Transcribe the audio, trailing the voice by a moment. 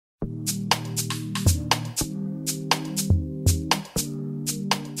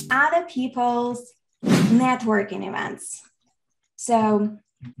other people's networking events. So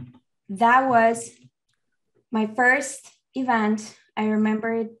that was my first event. I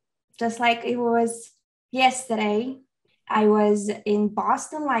remember it just like it was yesterday. I was in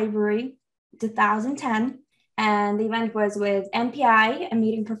Boston Library, 2010, and the event was with MPI, a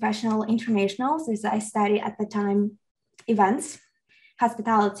Meeting Professional Internationals, as I studied at the time events,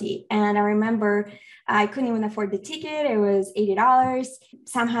 hospitality. And I remember I couldn't even afford the ticket. It was $80.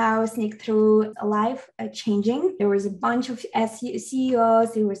 Somehow sneaked through a life changing. There was a bunch of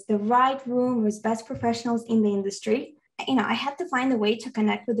CEOs. It was the right room. It was best professionals in the industry. I had to find a way to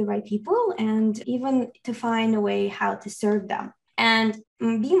connect with the right people and even to find a way how to serve them. And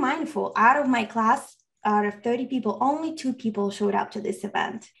be mindful, out of my class, out of 30 people, only 2 people showed up to this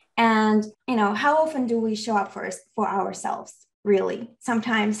event. And, how often do we show up for ourselves? Really?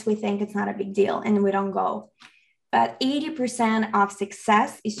 Sometimes we think it's not a big deal and we don't go. But 80% of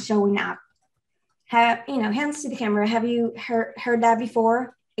success is showing up. Hands to the camera. Have you heard that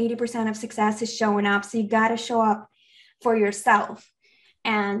before? 80% of success is showing up. So you got to show up for yourself,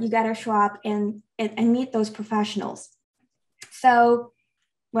 and you got to show up and meet those professionals. So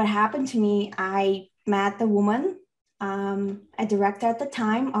what happened to me, I met the woman, a director at the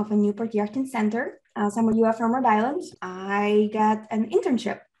time of a Newport Yachting Center. Some of you are from Rhode Island. I got an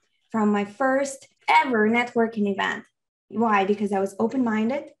internship from my first ever networking event. Why? Because I was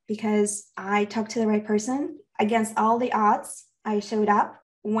open-minded, because I talked to the right person. Against all the odds, I showed up.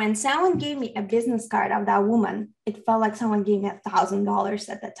 When someone gave me a business card of that woman, it felt like someone gave me $1,000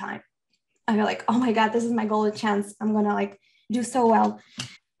 at that time. I feel like, oh my God, this is my golden chance. I'm going to do so well.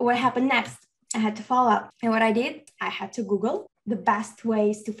 What happened next? I had to follow up. And what I did, I had to Google the best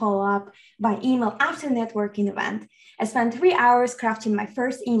ways to follow up by email after a networking event. I spent 3 hours crafting my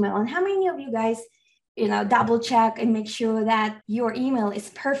first email. And how many of you guys, double check and make sure that your email is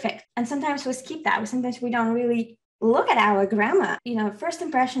perfect? And sometimes we skip that. Sometimes we don't really look at our grammar. First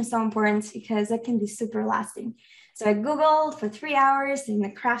impression is so important because it can be super lasting. So I Googled for 3 hours and I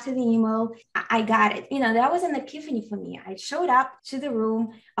crafted the email. I got it. That was an epiphany for me. I showed up to the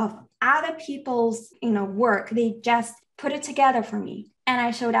room of other people's, work. They just put it together for me. And I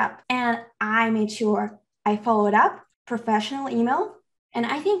showed up and I made sure I followed up, professional email. And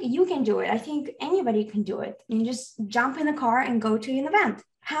I think you can do it. I think anybody can do it. You just jump in the car and go to an event.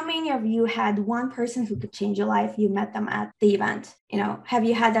 How many of you had one person who could change your life? You met them at the event. Have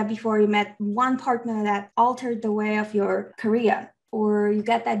you had that before? You met one partner that altered the way of your career, or you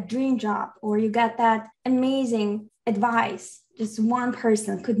got that dream job, or you got that amazing advice. Just one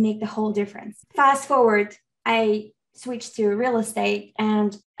person could make the whole difference. Fast forward, I switched to real estate.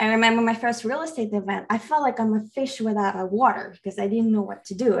 And I remember my first real estate event. I felt like I'm a fish without a water because I didn't know what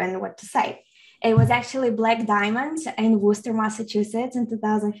to do and what to say. It was actually Black Diamond in Worcester, Massachusetts in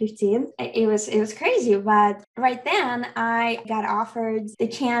 2015. It was crazy, but right then I got offered the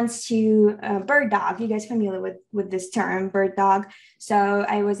chance to bird dog. You guys familiar with this term, bird dog? So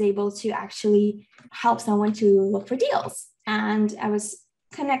I was able to actually help someone to look for deals. And I was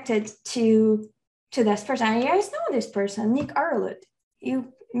connected to this person. You guys know this person, Nick Arlott.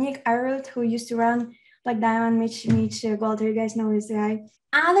 Nick Arlott, who used to run Black Diamond, Mitch Walter. You guys know this guy.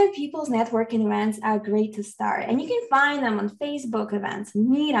 Other people's networking events are great to start. And you can find them on Facebook events,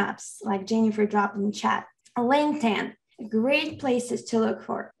 meetups, like Jennifer dropped in the chat, LinkedIn, great places to look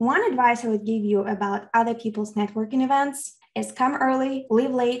for. One advice I would give you about other people's networking events is come early,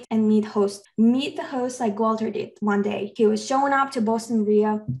 leave late, and meet hosts. Meet the host like Walter did one day. He was showing up to Boston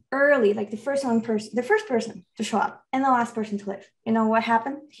RIA early, like the first person to show up and the last person to leave. You know what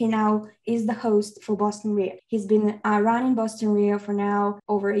happened? He now is the host for Boston RIA. He's been running Boston RIA for now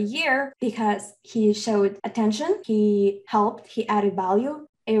over a year because he showed attention, he helped, he added value.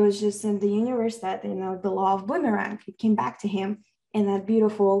 It was just in the universe that, the law of boomerang, it came back to him. And that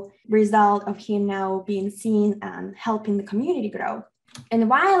beautiful result of him now being seen and helping the community grow. And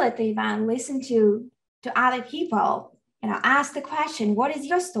while at the event, listen to other people, ask the question, what is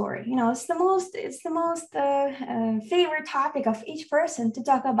your story? It's the most favorite topic of each person to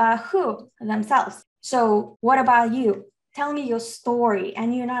talk about themselves. So what about you? Tell me your story.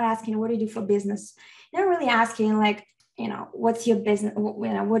 And you're not asking, what do you do for business? You're really asking what's your business?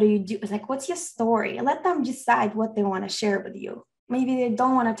 What do you do? It's like, what's your story? Let them decide what they want to share with you. Maybe they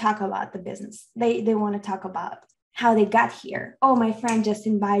don't want to talk about the business. They want to talk about how they got here. Oh, my friend just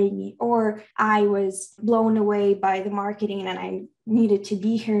invited me, or I was blown away by the marketing and I needed to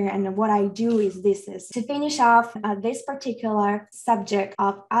be here. And what I do is this is to finish off this particular subject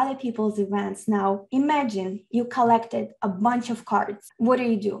of other people's events. Now, imagine you collected a bunch of cards. What do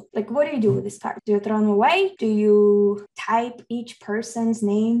you do? Like, what do you do with this card? Do you throw them away? Do you type each person's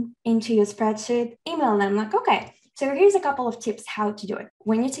name into your spreadsheet? Email them like, okay. So here's a couple of tips how to do it.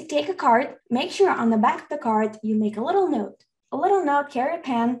 When you take a card, make sure on the back of the card, you make a little note. A little note, carry a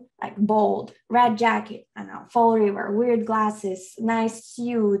pen, like bold, red jacket, I don't know, Fall River, weird glasses, nice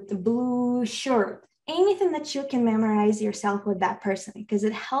suit, blue shirt, anything that you can memorize yourself with that person, because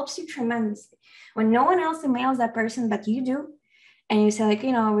it helps you tremendously. When no one else emails that person, but you do, and you say like,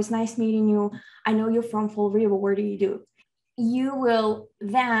 it was nice meeting you. I know you're from Fall River, where do you do? You will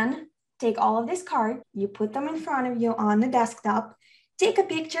then take all of this card, you put them in front of you on the desktop, take a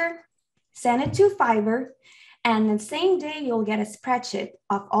picture, send it to Fiverr, and the same day you'll get a spreadsheet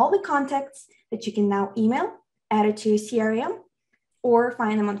of all the contacts that you can now email, add it to your CRM, or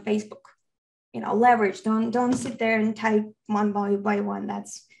find them on Facebook. Leverage. Don't sit there and type one by one.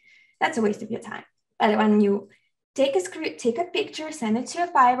 That's a waste of your time. But when you take a picture, send it to a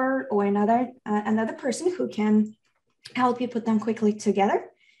Fiverr or another person who can help you put them quickly together.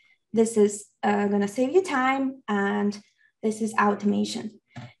 This is going to save you time, and this is automation.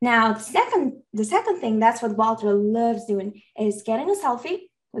 Now, the second thing, that's what Walter loves doing, is getting a selfie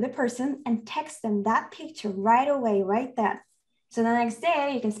with a person and text them that picture right away, right then. So the next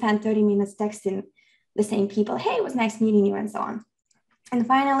day, you can spend 30 minutes texting the same people. Hey, it was nice meeting you, and so on. And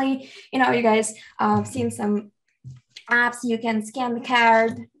finally, you guys seen some apps. You can scan the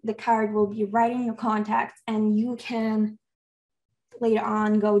card. The card will be right in your contacts, and you can later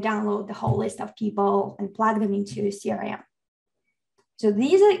on go download the whole list of people and plug them into your CRM. So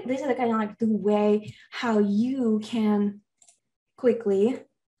these are the kind of like the way how you can quickly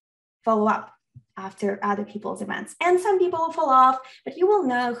follow up after other people's events. And some people will fall off, but you will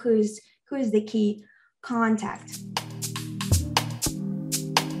know who's the key contact.